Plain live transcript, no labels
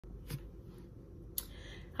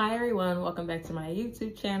Hi everyone, welcome back to my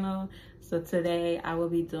YouTube channel. So today I will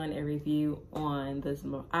be doing a review on this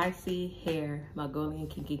ISee Hair-Mongolian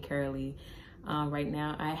Kinky Curly. Right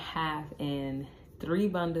now I have in 3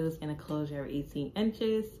 bundles in a closure of 18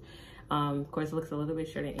 inches. Of course it looks a little bit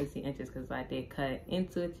shorter than 18 inches because I did cut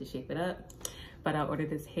into it to shape it up. But I ordered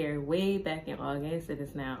this hair way back in August. It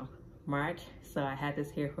is now March. So I had this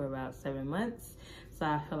hair for about 7 months. So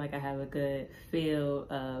I feel like I have a good feel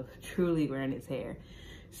of truly wearing this hair.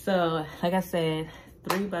 So, like I said,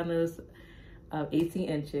 3 bundles of 18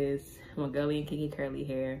 inches Mongolian Kinky Curly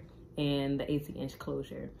hair and the 18-inch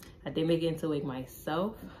closure. I did make it into a wig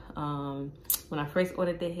myself. When I first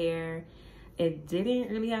ordered the hair, it didn't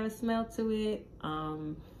really have a smell to it.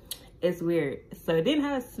 It's weird. So it didn't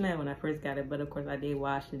have a smell when I first got it, but of course I did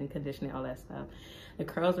wash it and condition it, all that stuff. The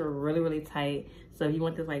curls are really, really tight. So if you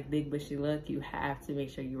want this like big bushy look, you have to make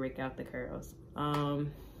sure you rake out the curls.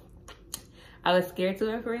 I was scared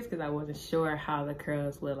to at first because I wasn't sure how the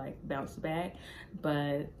curls would like bounce back,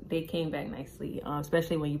 but they came back nicely,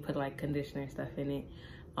 especially when you put like conditioner and stuff in it.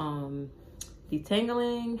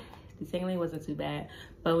 Detangling wasn't too bad,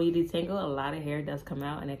 but when you detangle, a lot of hair does come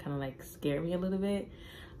out and it kind of like scared me a little bit.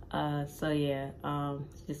 So yeah,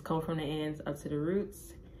 just comb from the ends up to the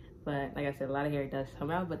roots. But like I said, a lot of hair does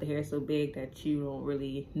come out, but the hair is so big that you don't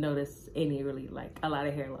really notice any like a lot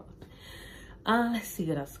of hair loss. Let's see,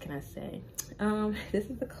 what else can I say? This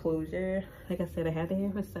is the closure. Like I said, I had the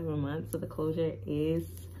hair for 7 months, so the closure is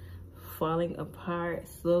falling apart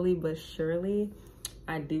slowly but surely.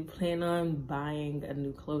 I do plan on buying a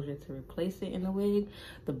new closure to replace it in the wig.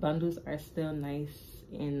 The bundles are still nice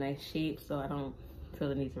in nice shape, so I don't feel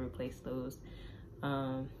the need to replace those.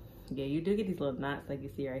 Yeah, you do get these little knots like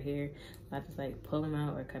you see right here. I just like pull them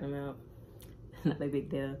out or cut them out. Not a big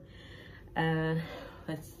deal.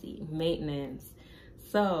 Let's see, maintenance.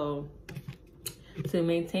 So to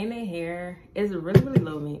maintain the hair is really, really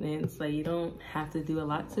low maintenance. Like you don't have to do a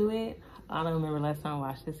lot to it. I don't remember last time I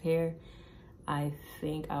washed this hair. I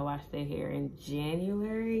think I washed the hair in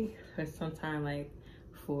January or sometime like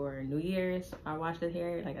for New Year's. I washed the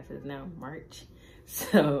hair. Like I said, it's now March.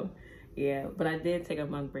 So yeah, but I did take a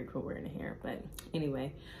month break from wearing the hair. But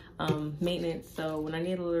anyway, maintenance. So when I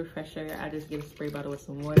need a little refresher, I just get a spray bottle with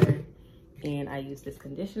some water. And I use this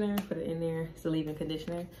conditioner, put it in there. It's a leave-in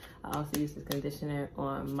conditioner. I also use this conditioner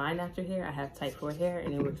on my natural hair. I have type 4 hair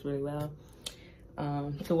and it works really well.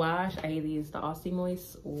 To wash, I either use the ISee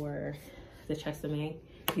Moist or the Tresemme.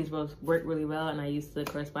 These both work really well, and I use the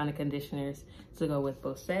corresponding conditioners to go with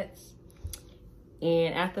both sets.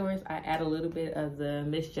 And afterwards, I add a little bit of the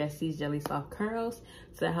Miss Jessie's Jelly Soft Curls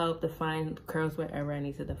to help define curls wherever I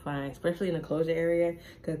need to define, especially in the closure area,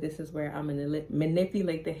 because this is where I'm gonna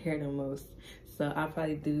manipulate the hair the most. So I'll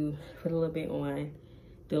probably put a little bit on,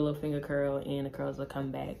 do a little finger curl, and the curls will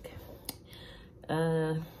come back.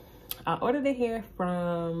 I ordered the hair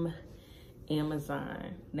from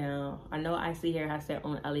Amazon. Now, I know ISee Hair has their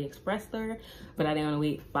own AliExpress store, but I didn't want to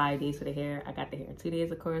wait 5 days for the hair. I got the hair in 2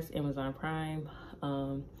 days, of course, Amazon Prime.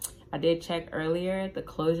 I did check earlier. The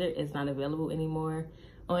closure is not available anymore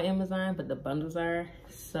on Amazon, but the bundles are.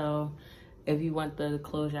 So if you want the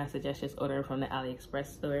closure, I suggest just ordering from the AliExpress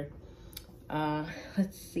store.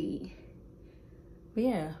 Let's see. But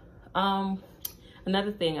yeah.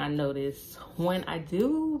 Another thing I noticed, when I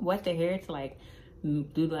do wet the hair to like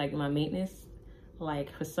do like my maintenance,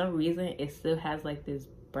 like for some reason it still has like this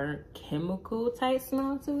burnt chemical type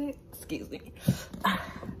smell to it. Excuse me.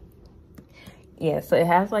 Yeah, so it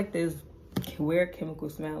has like this weird chemical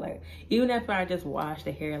smell. Like even after I just wash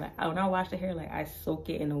the hair, like when I wash the hair, like I soak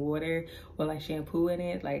it in the water with like shampoo in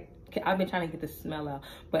it. Like I've been trying to get the smell out,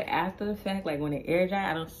 but after the fact, like when it air dry,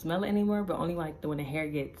 I don't smell it anymore, but only like when the hair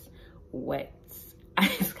gets wet.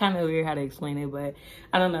 It's kind of weird how to explain it, but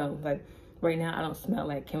I don't know. Like right now I don't smell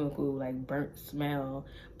like chemical, like burnt smell,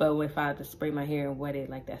 but if I had to spray my hair and wet it,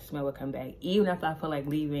 like that smell would come back even after I feel like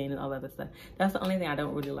leave-in and all that other stuff. That's the only thing I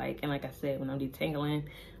don't really like. And like I said, when I'm detangling,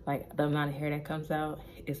 like the amount of hair that comes out,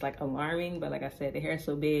 it's like alarming. But like I said, the hair is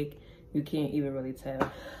so big you can't even really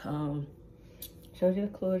tell. Shows you the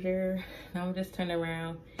closure. Now I'm just turn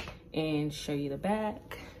around and show you the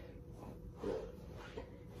back.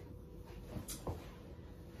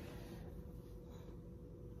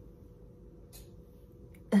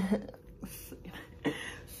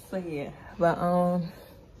 So yeah, but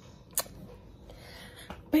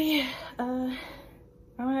yeah, I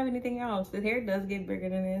don't have anything else. The hair does get bigger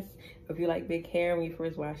than this. If you like big hair, when you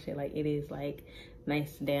first wash it, like it is like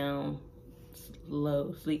nice down,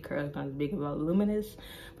 low, sleek curls, not as big and voluminous.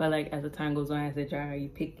 But like as the time goes on, as it dries, you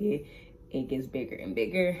pick it, it gets bigger and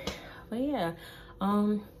bigger. But yeah,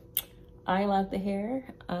 I love the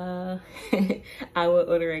hair. I will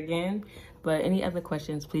order again. But any other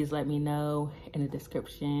questions, please let me know in the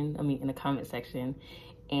description. I mean, in the comment section,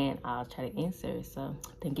 and I'll try to answer. So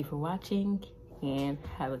thank you for watching, and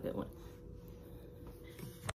have a good one.